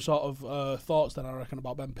the same sort of thoughts then, I reckon,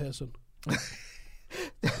 about Ben Pearson.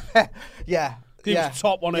 Yeah, He was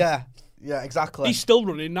top, wasn't he? Yeah, exactly. He's still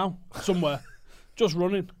running now, somewhere. Just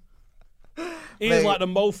running. He is Mate. like the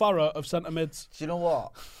Mo Farah of centre mids. Do you know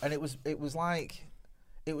what? And it was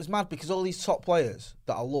mad because all these top players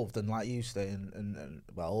that I loved and like used to and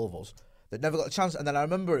well, all of us that never got a chance. And then I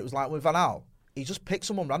remember it was like with Van Gaal, he just picked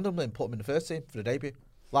someone randomly and put him in the first team for the debut.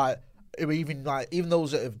 Like even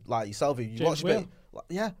those that have like yourself, you James watch a bit. Like,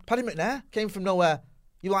 yeah, Paddy McNair came from nowhere.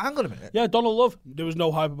 You're like, hang on a minute. Yeah, Donald Love. There was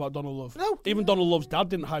no hype about Donald Love. No. Even Donald Love's dad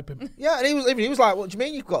didn't hype him. Yeah, and he was like, what do you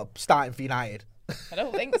mean you've got starting for United? I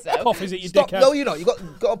don't think so. Coffee's at your Stop! dickhead. No, you know, you got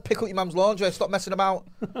to pick up your mum's laundry. Stop messing about.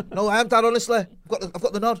 No, I am, Dad. Honestly, I've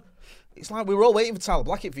got the nod. It's like we were all waiting for Tyler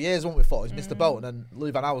Blackett for years, weren't we? Thought he's missed the boat, and then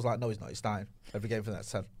Louis Van Gaal was like, "No, he's not. He's starting every game for the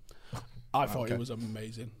next 10." I thought he was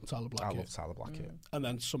amazing, Tyler I Blackett. love Tyler Blackett. And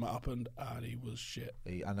then something happened and he was shit.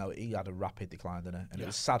 I know he had a rapid decline, didn't it? And it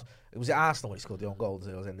was sad. It was at Arsenal when he scored the own goal.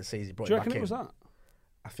 It was in the season. He brought Do you him reckon back it was in. that?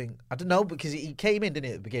 I don't know because he came in, didn't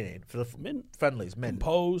he, at the beginning for the Mint. friendlies. Mint.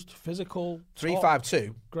 Composed, physical,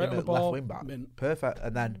 3-5-2. Great on the left ball, wing back. mint. Perfect.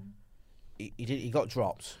 And then he got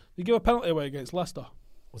dropped. He gave a penalty away against Leicester.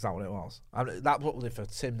 Was that what it was? I mean, that was it for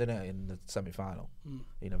Tim, didn't it, in the semi-final?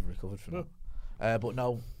 He never recovered from that. But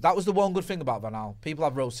no, that was the one good thing about Van Gaal. People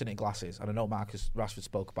have rose-tinted glasses, and I know Marcus Rashford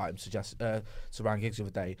spoke about him to Ryan Giggs the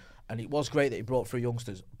other day, and it was great that he brought through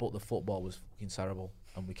youngsters, but the football was fucking terrible.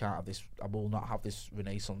 And we can't have this. I will not have this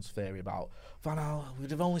Renaissance theory about Van Gaal.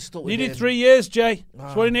 We'd have only stuck with Needed him. 3 years, Jay.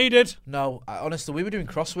 That's what he needed. No, honestly, we were doing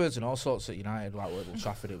crosswords and all sorts at United, like at Old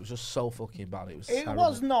Trafford. It was just so fucking bad. It was.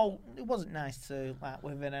 Terrible. It wasn't nice to like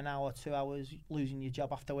within an hour, 2 hours losing your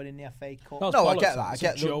job after winning the FA Cup. That's No, I bollocks. get that. I It's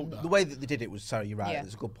get a joke, the way that they did it was sorry. You're right. Yeah.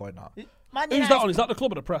 It's a good point. That. Man Who's United- that on? Is that the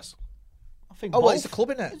club or the press? I think Oh, well, both. it's the club,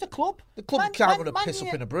 isn't it? It's a club. The club Man- can't Man- run a Man piss up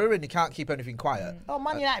United- in a brewery and you can't keep anything quiet. Oh,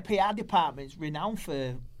 Man United PR department's renowned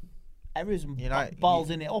for errors and United-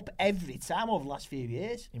 ballsing it up every time over the last few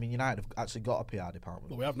years. I mean, United have actually got a PR department.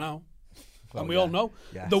 Well, we have now. And we all know.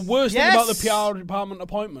 Yes. The worst thing about the PR department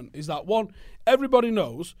appointment is that, one, everybody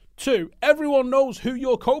knows. Two, everyone knows who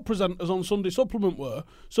your co-presenters on Sunday Supplement were.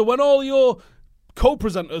 So when all your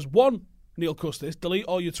co-presenters, one, Neil Custis, delete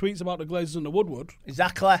all your tweets about the Glazers and the Woodward.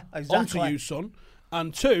 Exactly. Onto you, son.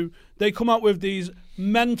 And two, they come out with these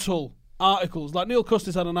mental articles. Like Neil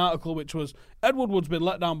Custis had an article which was, Ed Woodward's been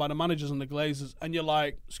let down by the managers and the Glazers. And you're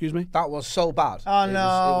like, excuse me? That was so bad. Oh, It no,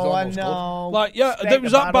 was I almost know. Like, yeah, Straight it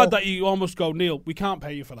was to that battle. bad that you almost go, Neil, we can't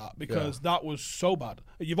pay you for that because that was so bad.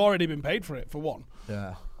 You've already been paid for it, for one.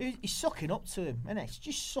 Yeah. He's sucking up to him, isn't he? He's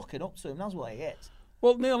just sucking up to him. That's what he is.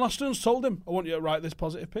 Well, Neil Ashton's told him, I want you to write this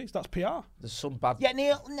positive piece. That's PR. There's some bad. Yeah,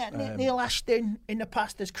 Neil Ashton in the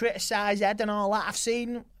past has criticised Ed and all that. I've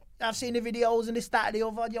seen the videos and this, that, and the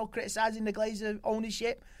other, criticising the Glazer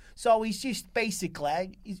ownership. So he's just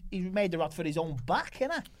basically he's made the rod for his own back,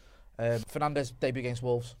 isn't he? Fernandez debut against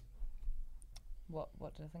Wolves. What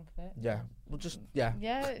do I think of it? Yeah. Well, just yeah.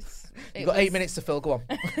 Yeah, You've got 8 minutes to fill. Go on.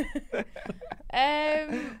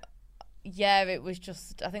 Yeah, it was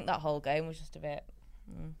just. I think that whole game was just a bit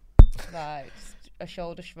like just a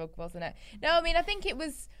shoulder shrug, wasn't it? No, I mean, I think it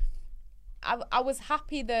was. I was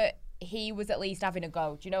happy that he was at least having a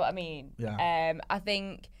go. Do you know what I mean? Yeah. I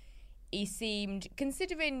think he seemed,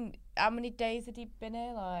 considering how many days had he been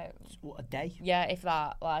here, like What a day. yeah, if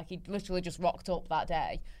that, like he literally just rocked up that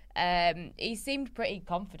day. He seemed pretty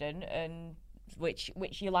confident, and which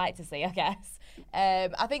you like to see, I guess.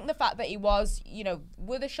 I think the fact that he was,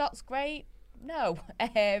 were the shots great? No,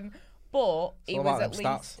 but he all was about at them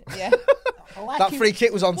least stats. yeah. That free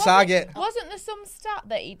kick was on target. Wasn't there some stat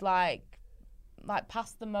that he'd like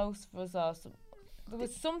passed the most for us or something? There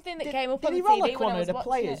was something that came up on Did the he roll TV at when one I of was the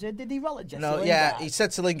watching players? it. Did he roll at Jesse No, Lingard? yeah, he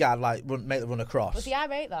said to Lingard, make the run across. Was he? I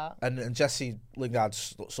rate that. And Jesse Lingard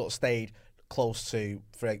sort of stayed close to,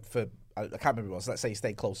 for I can't remember who it was, let's say he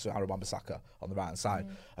stayed close to Aaron Wan-Bissaka on the right-hand side.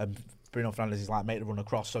 And Bruno Fernandes is like, make the run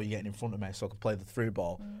across so you're getting in front of me so I can play the through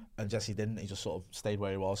ball. And Jesse didn't, he just sort of stayed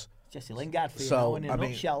where he was. Jesse Lingard for you So, now in a I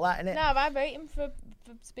mean- nutshell, that, innit? No, I rate him for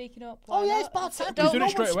speaking up. Oh, Why yeah, not? it's about time. He was Don't doing no it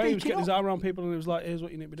straight one's away. He was speaking getting his up. arm around people and he was like, here's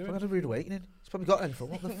what you need to be I've doing. had a rude awakening. He's probably got anything.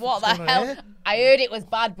 What the fuck's going on hell? here? I heard it was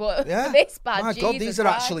bad, but Yeah. this bad. My God, Jesus these are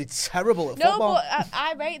Christ. actually terrible at No, football. but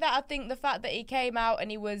I rate that. I think the fact that he came out and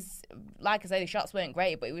he was, like I say, the shots weren't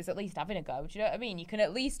great, but he was at least having a go. Do you know what I mean? You can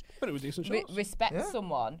at least But it was decent shots. respect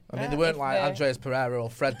someone. I mean, they weren't If like they're- Andreas Pereira or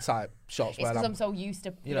Fred type shots It's where because I'm so used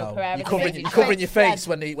to Pereira you're covering defending your Fred. face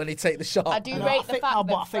when he take the shot. I do No, rate the fact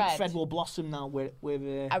but I that think Fred will blossom now with I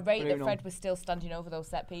rate that Bruno. Fred was still standing over those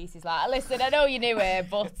set pieces. Like, listen, I know you knew it,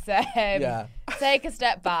 but Yeah. take a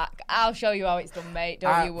step back. I'll show you how it's done, mate.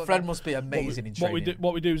 Don't you worry. Fred must be amazing in training.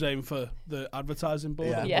 What we do is aim for the advertising board.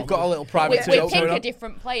 Yeah. Yeah. We've got a little We, private we joke pick going a on.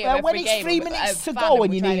 different player Well, every when it's game. 3 a minutes to fan go we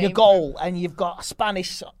and you try and need a aim for. goal and you've got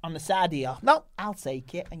Spanish on the side here, no, I'll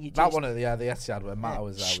take it. And you just That one at the Etihad where Matt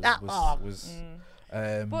was there was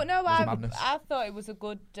But no, was a madness. I thought it was a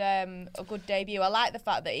good debut. I like the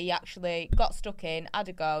fact that he actually got stuck in, had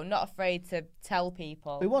a go, not afraid to tell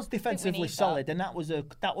people. He was I think we defensively need solid, that. and that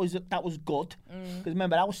was good. Because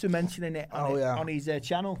remember, I was still mentioning it on his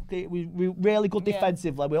channel. It was really good Yeah.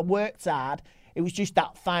 defensively. We worked hard. It was just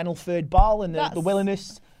that final third ball and the That's-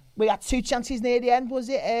 willingness. We had 2 chances near the end. Was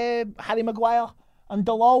it Harry Maguire and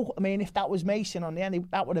Delo? I mean, if that was Mason on the end,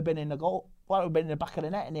 that would have been in the goal. That would have been in the back of the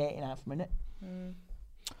net in the 89th minute.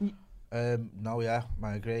 No, yeah,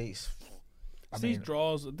 I agree. These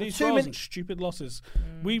draws and stupid losses.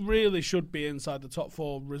 We really should be inside the top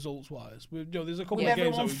 4 results-wise. There's a couple With of games that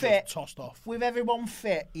everyone we've fit. just tossed off. With everyone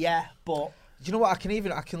fit, yeah, but Do you know what?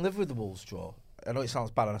 I can live with the Wolves draw. I know it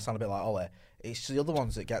sounds bad and I sound a bit like Ollie. It's the other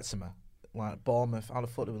ones that get to me. Like Bournemouth. How the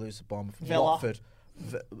fuck did we lose to Bournemouth? Villa. Watford.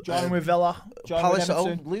 joining with Villa, joining Palace with at home.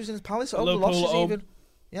 Everton. Losing to Palace at home. The Liverpool losses at home. even.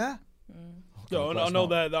 Yeah. No, I know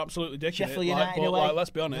they're absolutely dicking Sheffield it. United But away. let's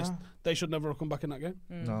be honest, they should never have come back in that game.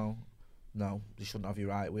 No, they shouldn't have you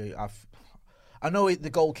right. I know the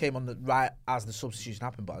goal came on the right as the substitution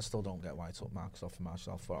happened, but I still don't get why it took Marcus off for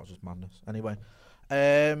myself. I thought it was just madness. Anyway,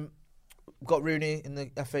 we've got Rooney in the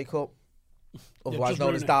FA Cup, otherwise just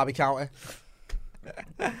known as Rooney. Derby County.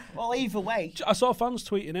 Well, either way, I saw fans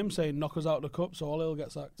tweeting him saying, knock us out of the cup so Ollie will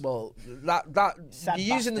get sacked. Well, that Sad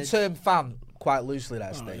you're using the bastard. term fan quite loosely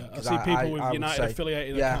there, Oh, Steve. yeah. I 'cause see people with would United say-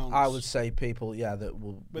 affiliated Yeah, accounts. I would say people, that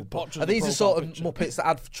will. With put- Potch as Are a these the profile sort of picture. Muppets that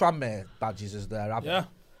had Tranmere badges as their advert? Yeah.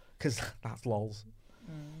 Because that's lols.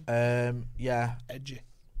 Yeah, Edgy.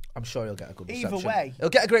 I'm sure he'll get a good Either reception. way. He'll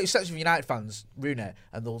get a great reception from United fans, Rooney,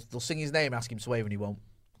 and they'll sing his name, ask him to wave, and he won't.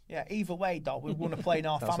 yeah, either way, though, we want to play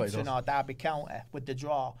That's what he Northampton does. or Derby County with the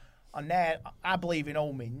draw. And there, I believe in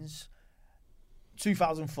omens.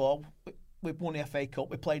 2004, we've won the FA Cup.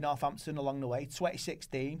 We played Northampton along the way.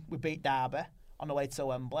 2016, we beat Derby on the way to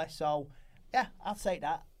Wembley. So, yeah, I'll take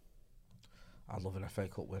that. I'd love an FA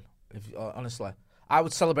Cup win. Honestly, I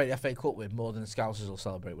would celebrate the FA Cup win more than the Scousers will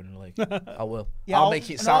celebrate winning the league. I will. Yeah, I'll make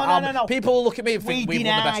it sound. No. People will look at me and think we've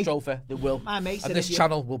won the best trophy. They will. My mate said And this it,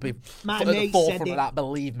 channel will be My at the mate forefront said of that,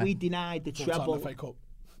 believe me. We denied the treble. FA Cup.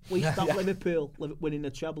 We stopped Liverpool winning the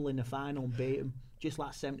treble in the final and beat them, just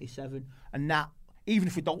like 77. And that, even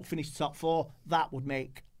if we don't finish top 4, that would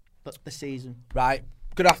make the season. Right.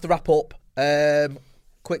 Going to have to wrap up.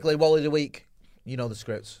 Quickly, Wally of the Week. You know the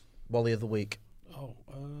scripts. Wally of the Week. Oh,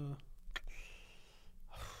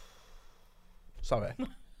 Sorry.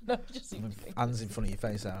 No, just Hands in front of your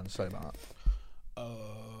face there. I'm sorry about that.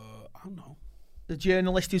 I don't know. The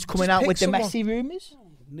journalist who's coming Just out pick with the someone. messy rumours?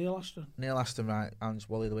 Neil Aston. Neil Aston, right. And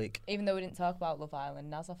Wally of the Week. Even though we didn't talk about Love Island,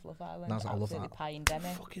 Naz off Love Island. Naz, I love absolutely that. pieing Demi.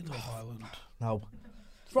 Fucking Love Island. No.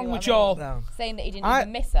 What's wrong See what with I y'all? No. Saying that he didn't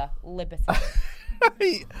even miss her. Liberty.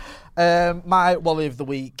 My Wally of the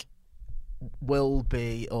Week will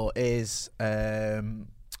be or is Abby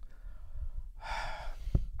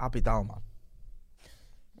Dalman.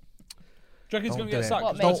 Do you reckon he's Don't going to get do it. sacked?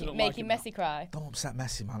 What, 'cause Messi don't like making him now? Messi cry? Don't upset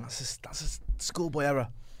Messi, man. That's a schoolboy error.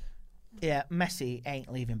 Yeah, Messi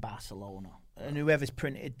ain't leaving Barcelona. And whoever's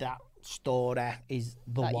printed that story is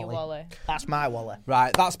the That your Wally. Wally. That's my Wally.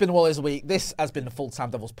 Right, that's been the Wallies of the Week. This has been the Full Time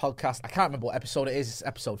Devils podcast. I can't remember what episode it is. It's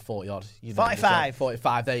episode 40 odd. 45.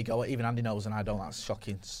 45, there you go. Even Andy knows and I don't. That's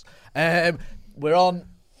shocking. We're on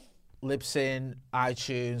Libsyn,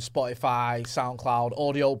 iTunes, Spotify, SoundCloud,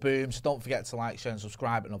 Audio Booms. Don't forget to like, share and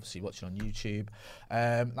subscribe, and obviously watching on YouTube.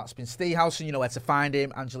 That's been Steve Howson. You know where to find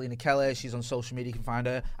him. Angelina Kelly, she's on social media. You can find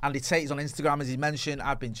her. Andy Tate is on Instagram, as he mentioned.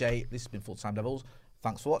 I've been Jay. This has been Full Time Devils.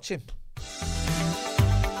 Thanks for watching.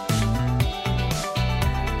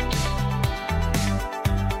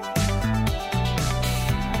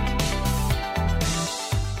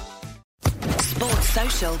 Sports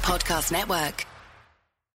Social Podcast Network.